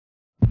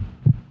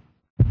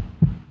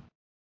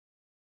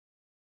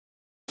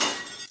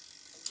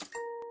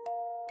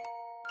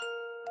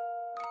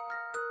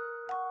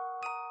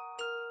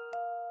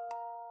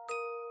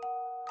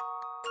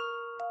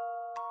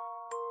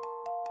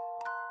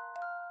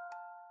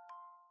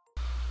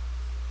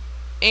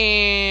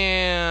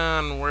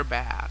And we're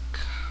back.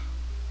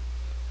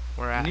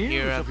 We're at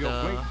here at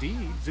the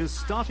deeds is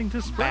starting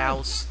to spread.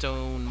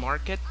 Bowstone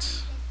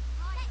Market,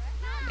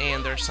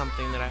 and there's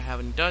something that I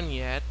haven't done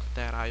yet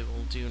that I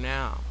will do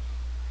now,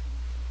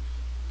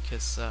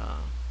 because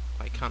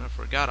I kind of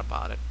forgot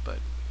about it. But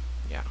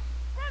yeah,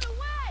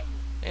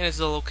 and it's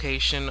the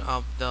location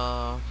of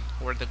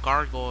where the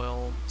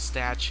gargoyle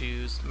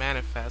statues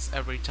manifest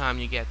every time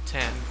you get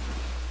 10.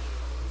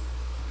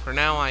 For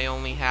now, I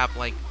only have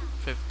like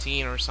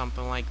 15 or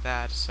something like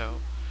that,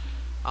 so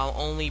I'll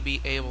only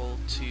be able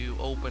to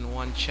open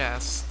one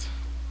chest.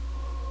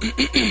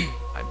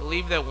 I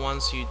believe that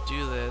once you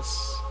do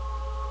this,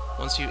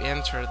 once you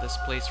enter this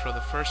place for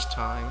the first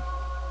time,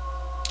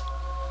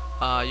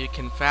 you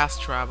can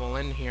fast travel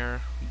in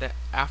here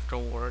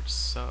afterwards,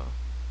 so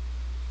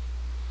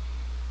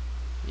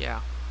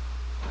yeah.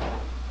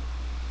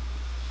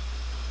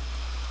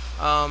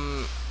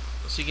 So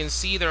you can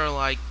see there are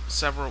like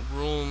several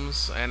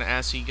rooms, and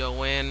as you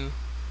go in,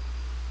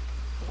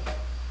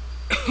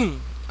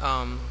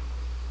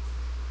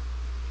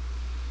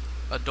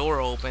 a door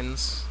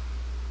opens,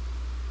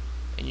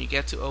 and you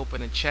get to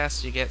open a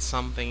chest. You get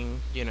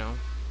something, you know,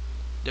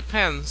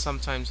 depends.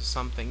 Sometimes it's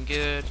something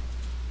good.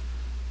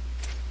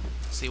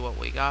 Let's see what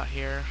we got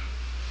here.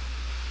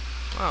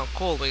 Oh,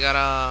 cool! We got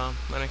an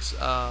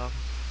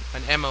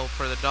ammo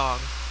for the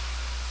dog.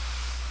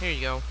 Here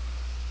you go.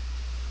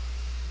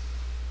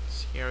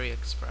 Scary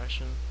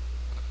expression.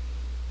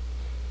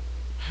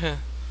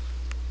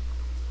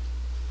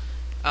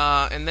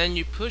 And then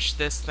you push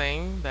this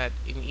thing, that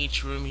in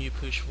each room you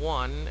push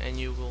one, and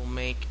you will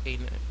make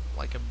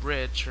like a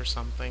bridge or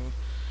something,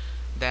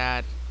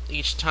 that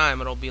each time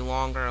it'll be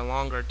longer and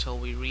longer till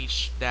we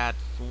reach that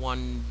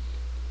one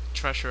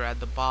treasure at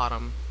the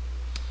bottom.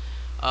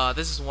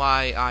 This is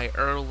why I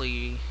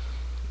early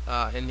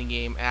in the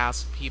game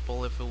asked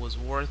people if it was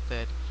worth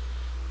it,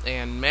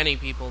 and many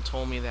people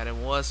told me that it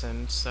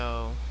wasn't,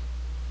 so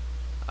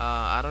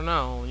I don't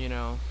know, you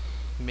know,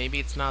 maybe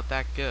it's not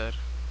that good.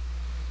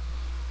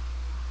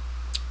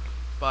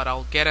 But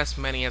I'll get as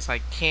many as I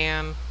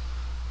can,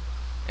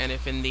 and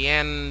if in the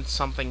end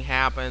something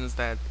happens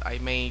that I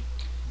may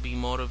be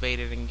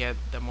motivated and get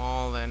them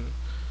all, then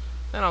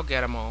I'll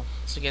get them all.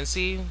 So you can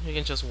see, you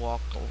can just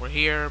walk over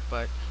here,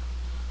 but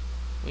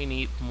we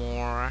need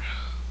more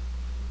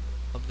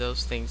of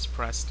those things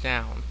pressed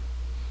down.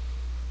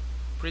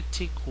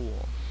 Pretty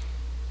cool.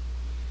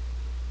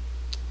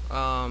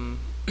 I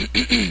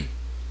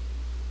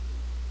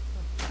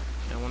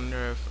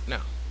wonder if no.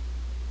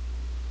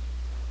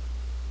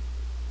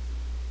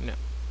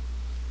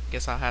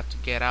 Guess I'll have to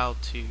get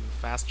out to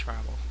fast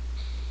travel.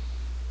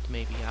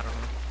 Maybe, I don't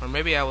know. Or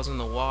maybe I was in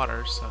the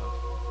water, so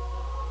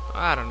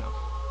I don't know.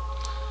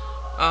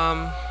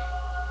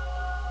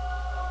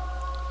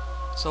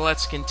 So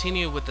let's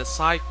continue with the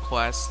side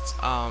quests.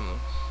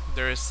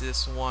 There is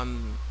this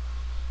one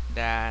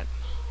that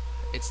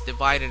it's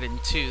divided in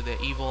two,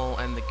 the evil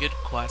and the good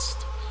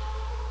quest.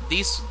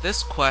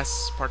 This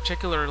quest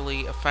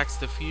particularly affects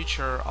the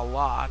future a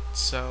lot,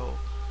 so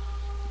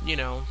you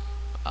know,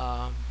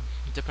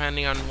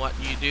 depending on what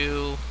you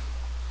do,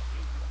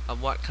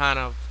 of what kind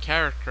of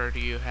character do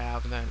you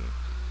have, then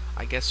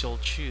I guess you'll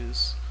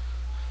choose.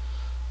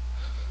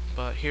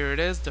 But here it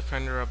is,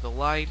 Defender of the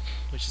Light,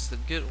 which is the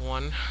good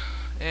one,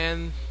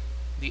 and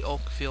the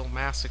Oakfield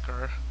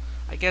Massacre.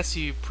 I guess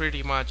you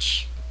pretty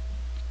much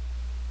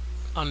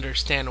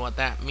understand what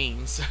that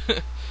means.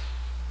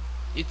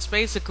 It's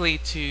basically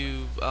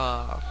to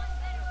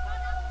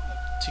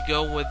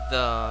go with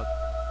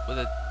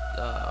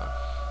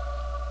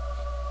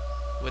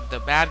the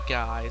bad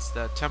guys,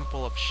 the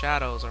Temple of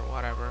Shadows or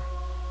whatever,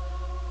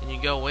 and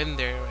you go in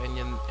there and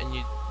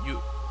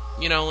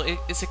you know,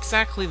 it's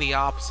exactly the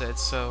opposite.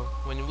 So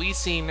when we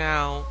see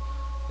now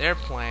their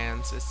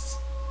plans,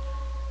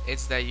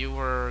 it's that you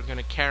were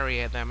gonna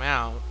carry them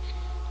out,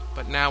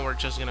 but now we're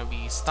just gonna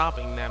be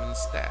stopping them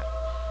instead.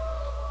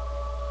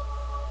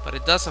 But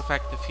it does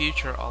affect the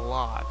future a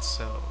lot,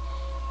 so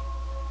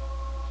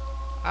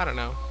I don't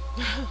know.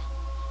 I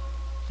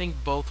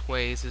think both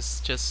ways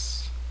is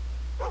just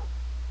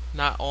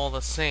not all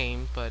the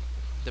same, but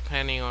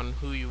depending on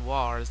who you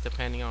are is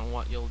depending on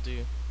what you'll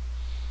do.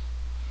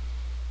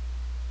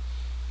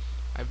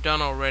 I've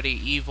done already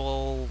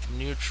evil,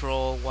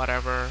 neutral,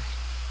 whatever,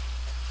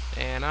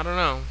 and I don't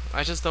know.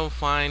 I just don't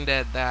find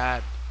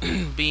that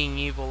being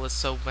evil is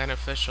so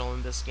beneficial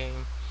in this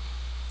game.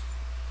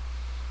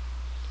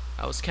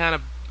 I was kind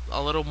of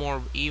a little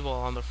more evil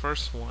on the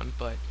first one,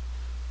 but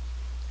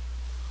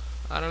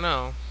I don't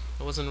know.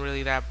 It wasn't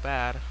really that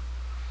bad.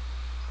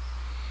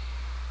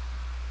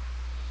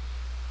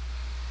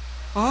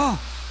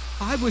 Oh,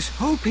 I was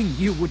hoping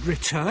you would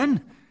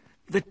return.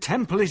 The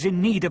temple is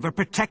in need of a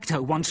protector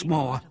once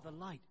more.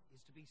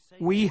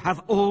 We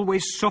have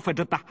always suffered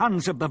at the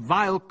hands of the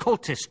vile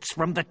cultists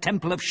from the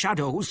Temple of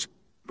Shadows,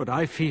 but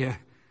I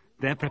fear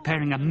they're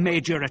preparing a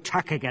major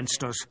attack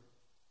against us.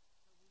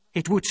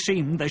 It would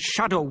seem the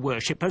shadow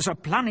worshippers are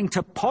planning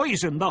to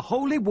poison the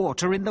holy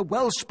water in the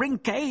Wellspring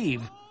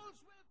Cave.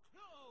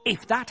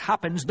 If that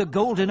happens, the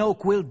Golden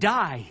Oak will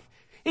die.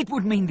 It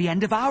would mean the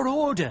end of our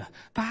order,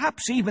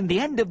 perhaps even the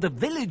end of the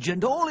village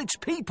and all its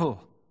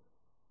people.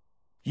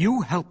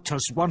 You helped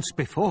us once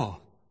before.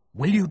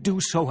 Will you do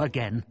so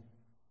again?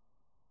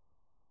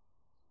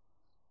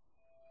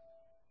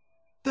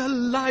 The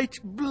light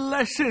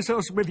blesses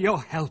us with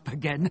your help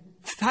again.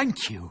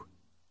 Thank you.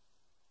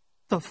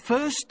 The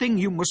first thing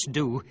you must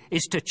do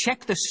is to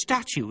check the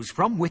statues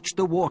from which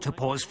the water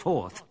pours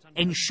forth.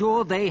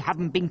 Ensure they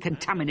haven't been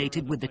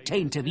contaminated with the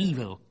taint of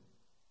evil.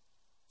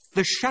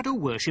 The shadow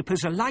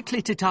worshippers are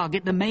likely to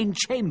target the main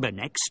chamber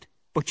next,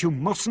 but you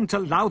mustn't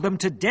allow them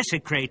to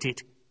desecrate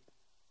it.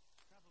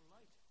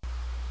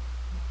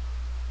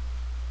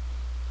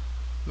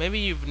 Maybe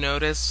you've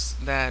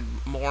noticed that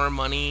more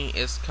money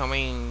is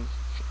coming,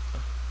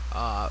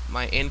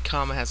 my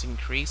income has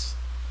increased,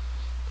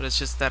 but it's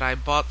just that I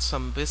bought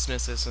some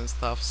businesses and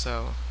stuff,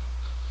 so,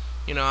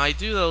 you know, I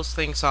do those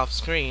things off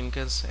screen,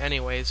 because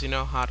anyways, you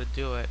know how to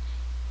do it.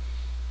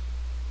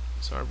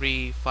 So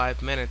every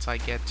 5 minutes I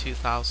get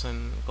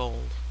 2,000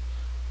 gold.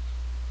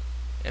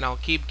 And I'll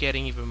keep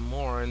getting even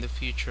more in the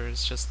future,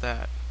 it's just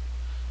that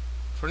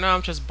for now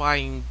I'm just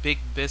buying big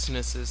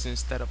businesses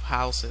instead of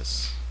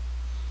houses.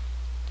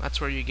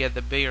 That's where you get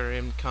the bigger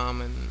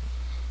income and,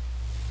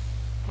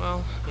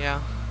 well,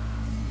 yeah.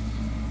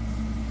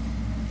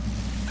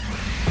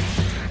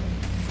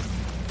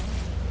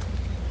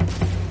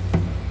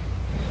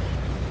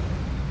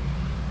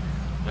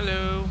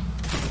 Hello.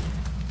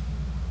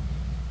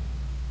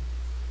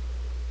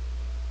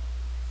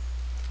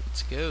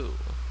 Let's go.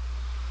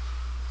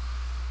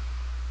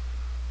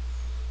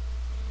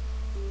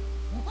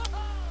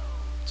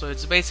 So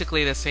it's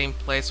basically the same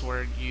place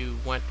where you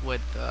went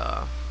with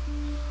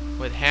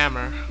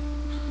Hammer.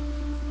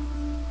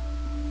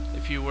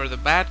 If you were the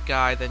bad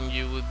guy, then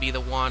you would be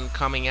the one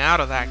coming out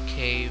of that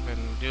cave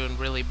and doing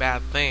really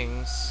bad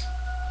things.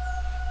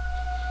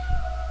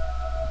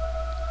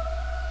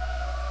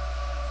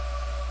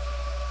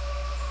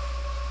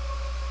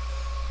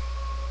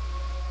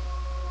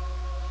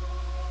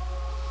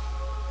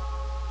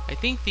 I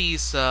think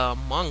these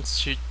monks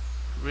should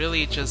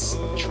really just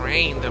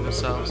train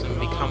themselves and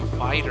become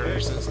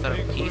fighters instead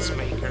of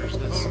peacemakers.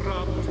 Because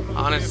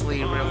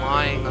honestly,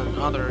 relying on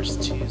others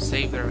to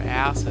save their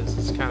asses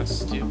is kind of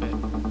stupid.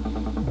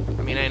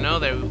 I mean, I know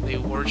they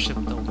worship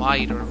the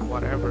light or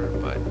whatever,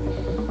 but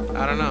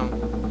I don't know.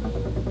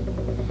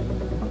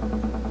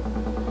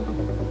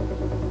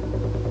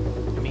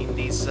 I mean,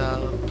 these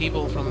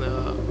people from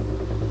the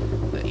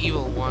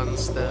evil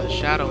ones, the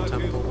Shadow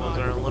Temple ones,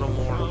 are a little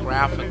more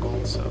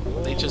graphical, so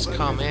they just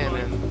come in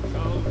and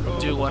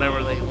do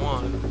whatever they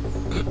want.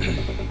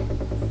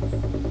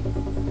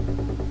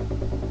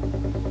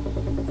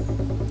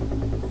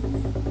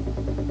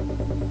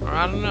 Or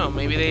I don't know,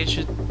 maybe they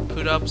should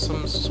put up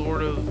some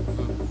sort of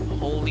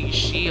holy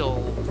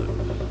shield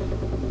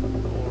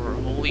or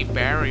holy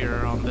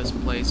barrier on this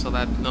place so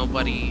that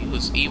nobody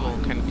who's evil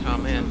can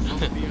come in.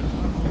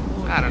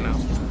 I don't know.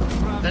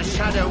 The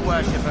shadow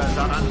worshippers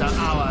are under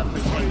our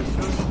protection,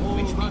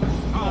 which means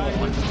all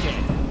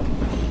dead.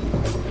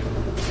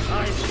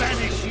 I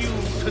banish you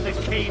to the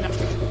cane.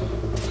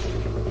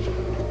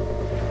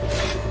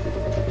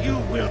 You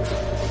will.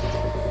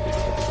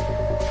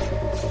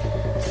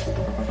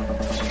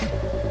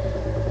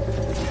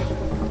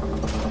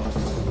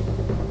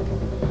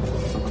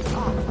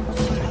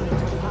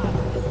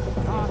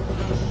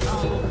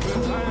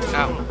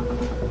 Ow.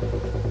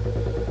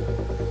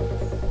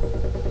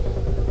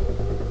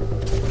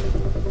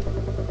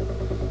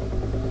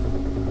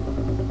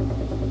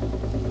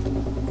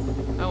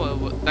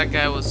 That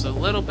guy was a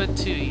little bit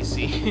too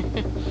easy.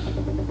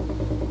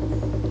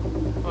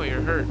 Oh,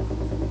 you're hurt.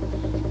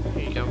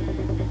 Here you go.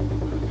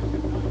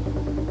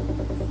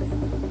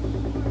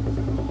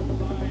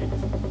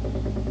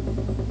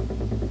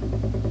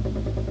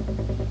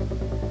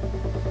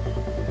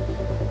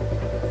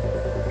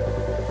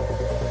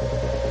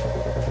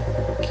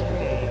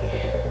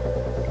 Okay.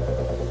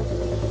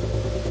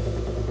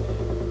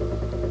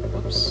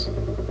 Whoops.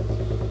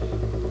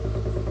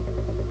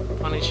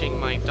 Punishing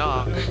my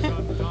dog.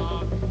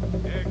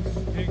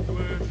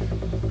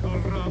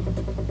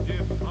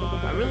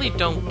 I really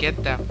don't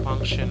get that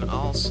function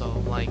also,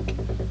 like,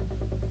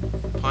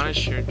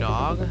 punish your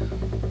dog?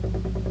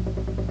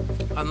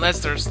 Unless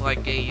there's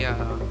like a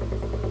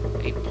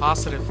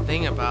positive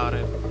thing about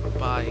it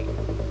by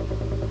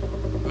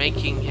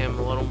making him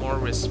a little more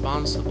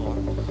responsible.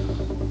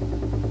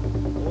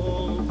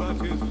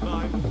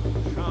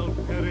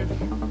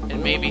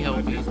 And maybe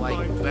he'll be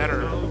like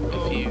better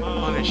if you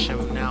punish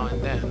him now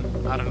and then.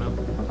 I don't know.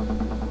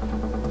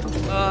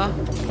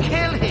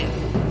 Kill him!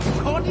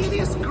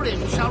 Cornelius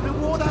Grimm shall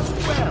reward us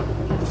well.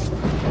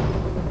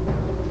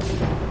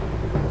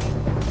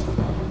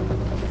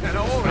 And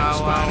all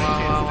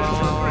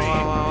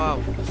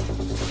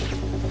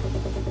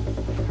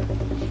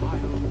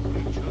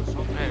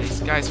Man,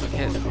 these guys would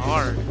hit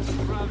hard.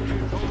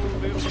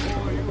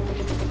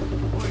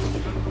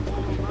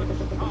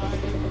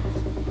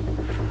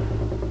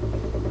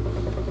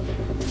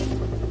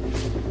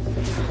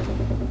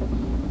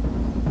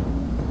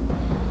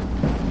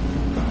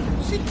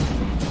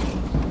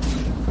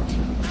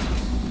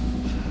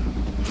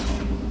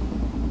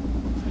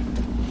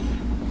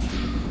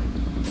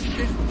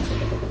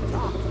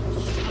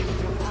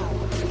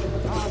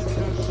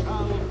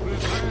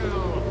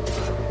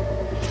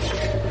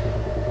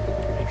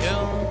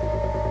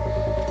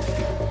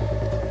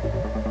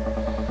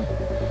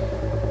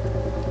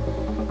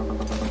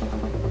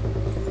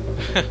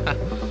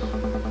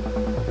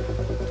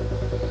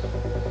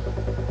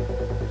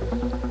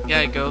 Yeah,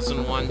 it goes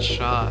in one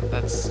shot.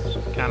 That's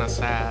kind of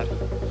sad.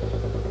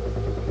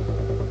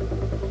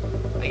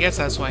 I guess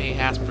that's why he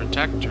has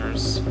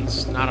protectors.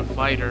 He's not a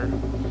fighter.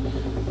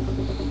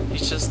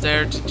 He's just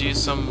there to do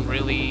some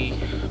really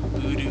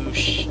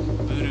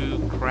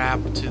voodoo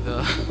crap to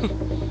the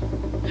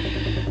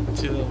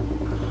to the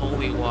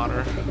holy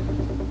water.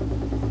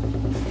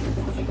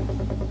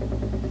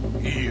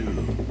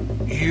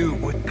 You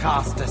would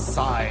cast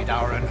aside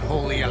our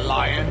unholy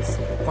alliance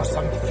for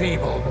some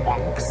feeble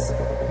monks.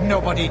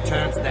 Nobody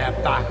turns their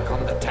back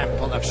on the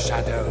Temple of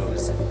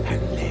Shadows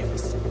and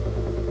lives.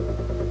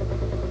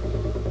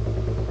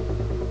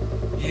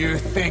 You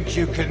think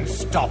you can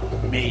stop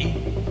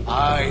me?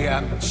 I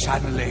am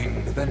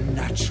channeling the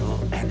natural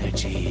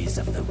energies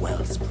of the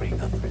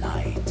wellspring of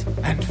light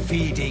and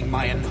feeding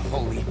my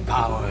unholy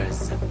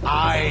powers.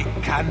 I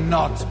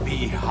cannot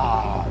be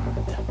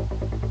harmed.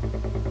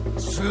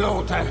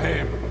 Slaughter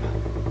him!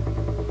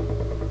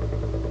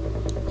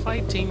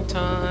 Fighting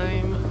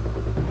time.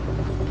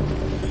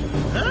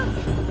 Huh?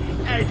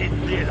 I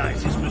didn't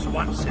realize this was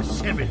once a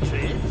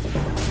cemetery.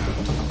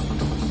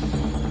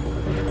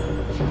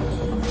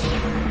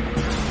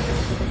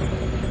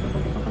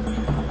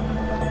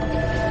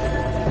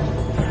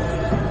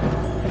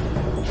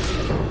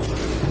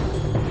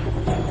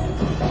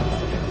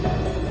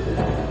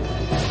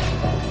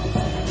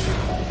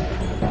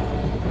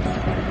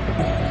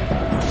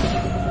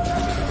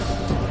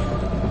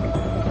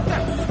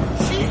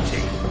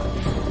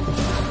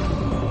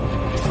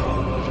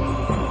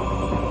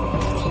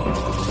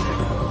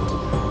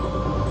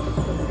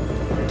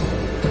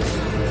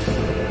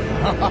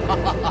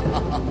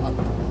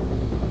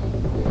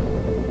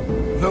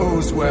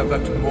 Those were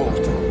but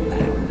mortal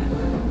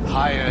men,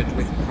 hired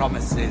with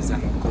promises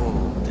and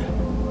gold.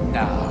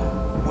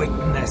 Now,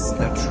 witness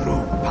the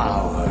true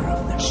power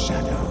of the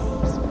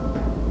shadows.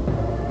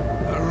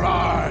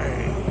 Arise!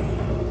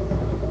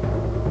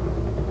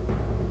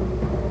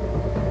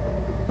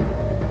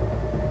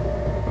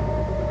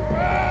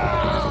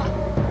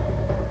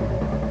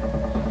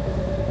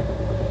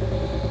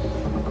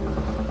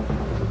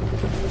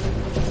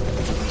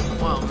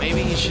 Well,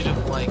 maybe he should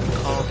have, like,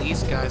 called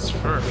these guys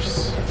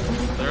first.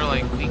 They're,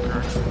 like,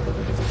 weaker.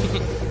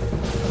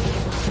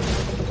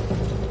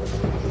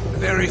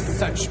 There is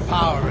such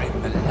power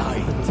in the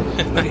light,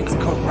 but its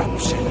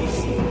corruption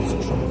is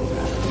used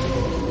stronger.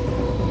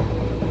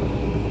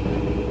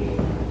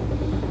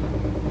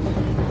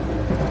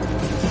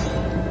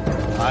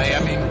 I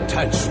am in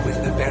touch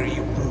with the very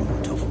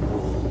root of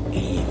all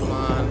evil,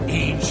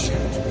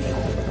 ancient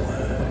beyond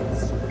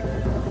words.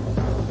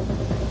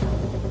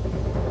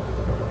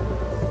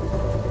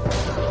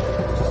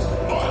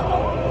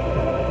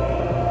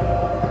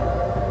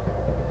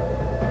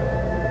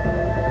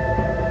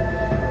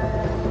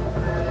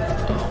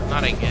 Oh,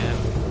 not again.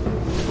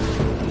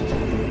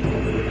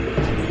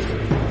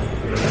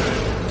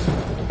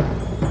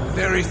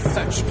 There is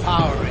such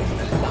power in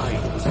the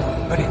light,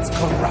 but its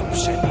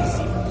corruption is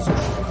even stronger.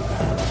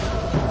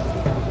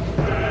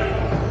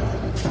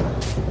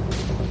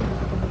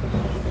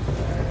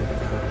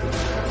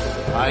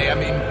 I am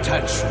in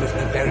touch with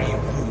the very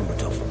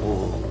root of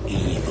all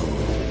evil,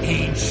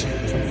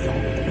 ancient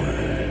beyond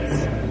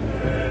words.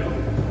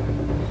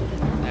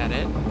 That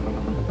it?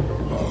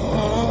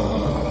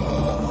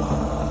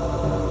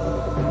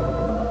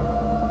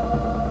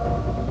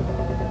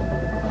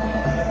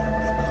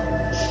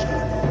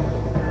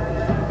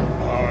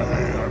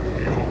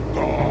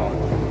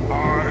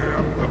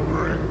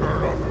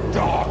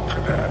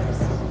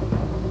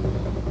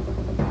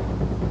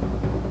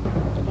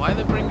 Why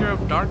the bringer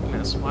of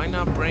darkness? Why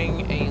not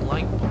bring a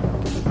light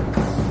bulb?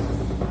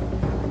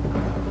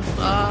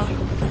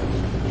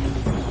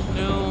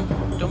 No,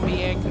 don't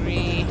be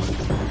angry.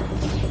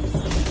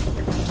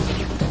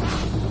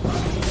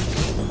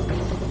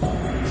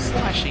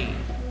 Slashy.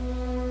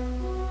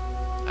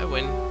 I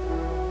win.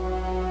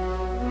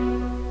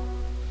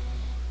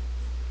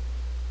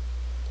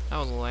 That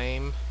was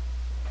lame.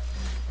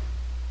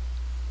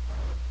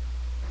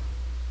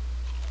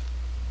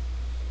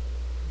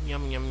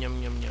 Yum yum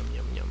yum yum yum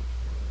yum yum.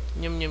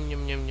 Yum yum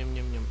yum yum yum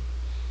yum yum.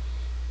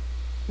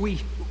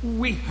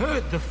 We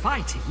heard the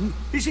fighting.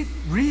 Is it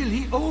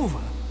really over?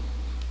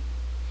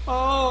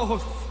 Oh,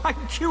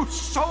 thank you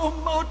so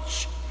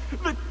much.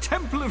 The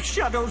Temple of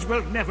Shadows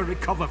will never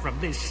recover from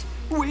this.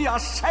 We are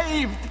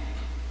saved.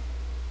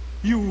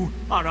 You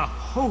are a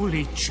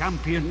holy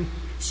champion,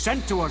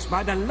 sent to us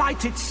by the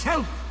light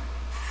itself.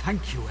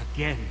 Thank you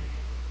again.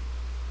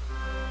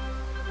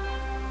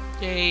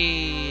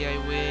 Yay, I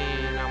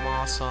win. I'm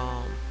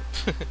awesome.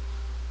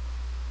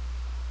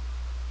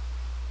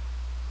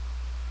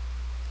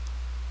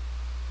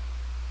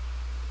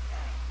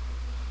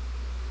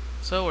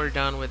 So we're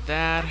done with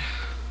that.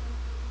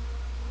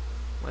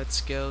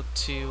 Let's go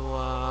to,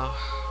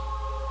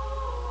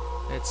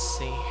 let's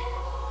see.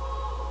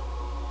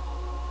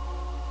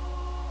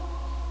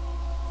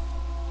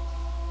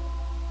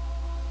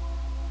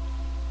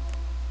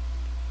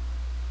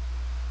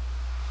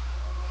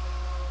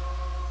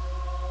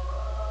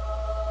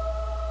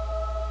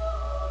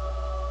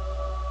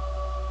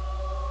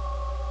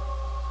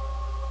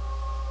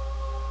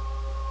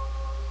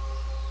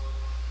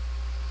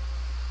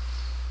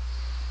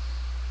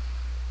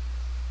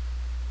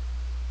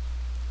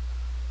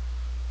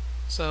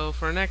 So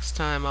for next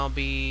time, I'll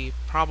be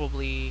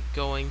probably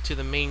going to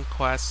the main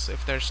quest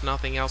if there's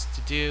nothing else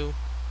to do,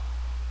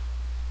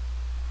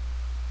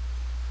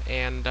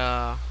 and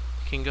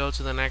can go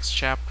to the next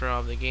chapter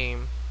of the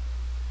game.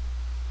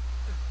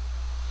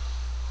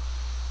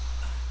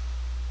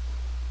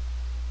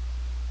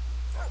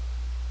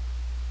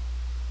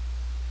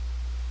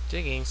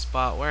 Digging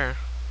spot where?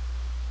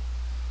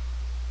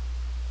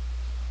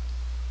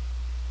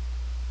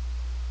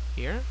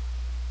 Here?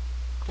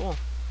 Cool.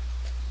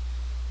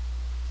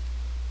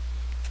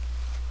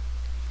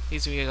 At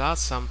least we got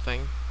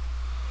something.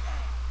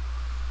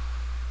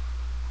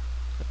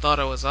 I thought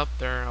I was up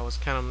there. I was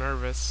kind of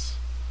nervous.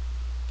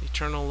 The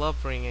Eternal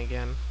Love Ring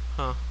again.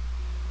 Huh.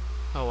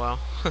 Oh well.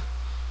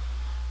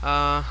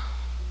 uh...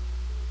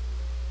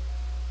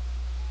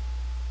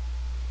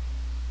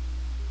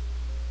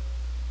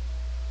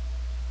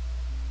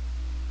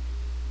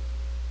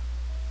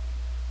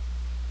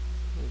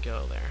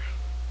 Go there.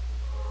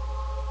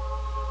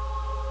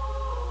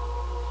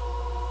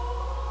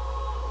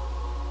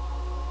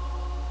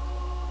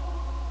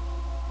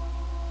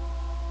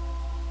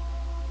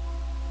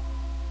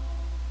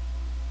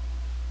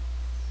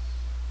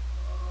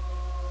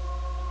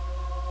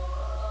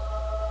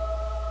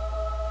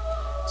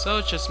 So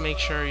just make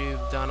sure you've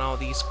done all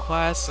these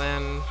quests,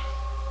 and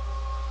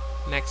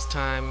next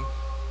time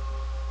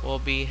we'll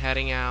be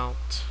heading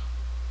out.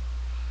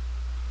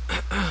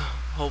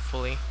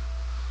 Hopefully.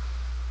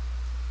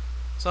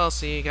 So I'll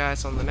see you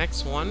guys on the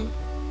next one.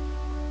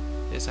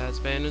 This has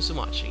been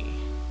Uzumachi.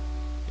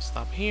 We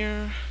stop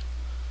here,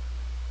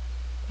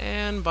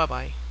 and bye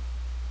bye.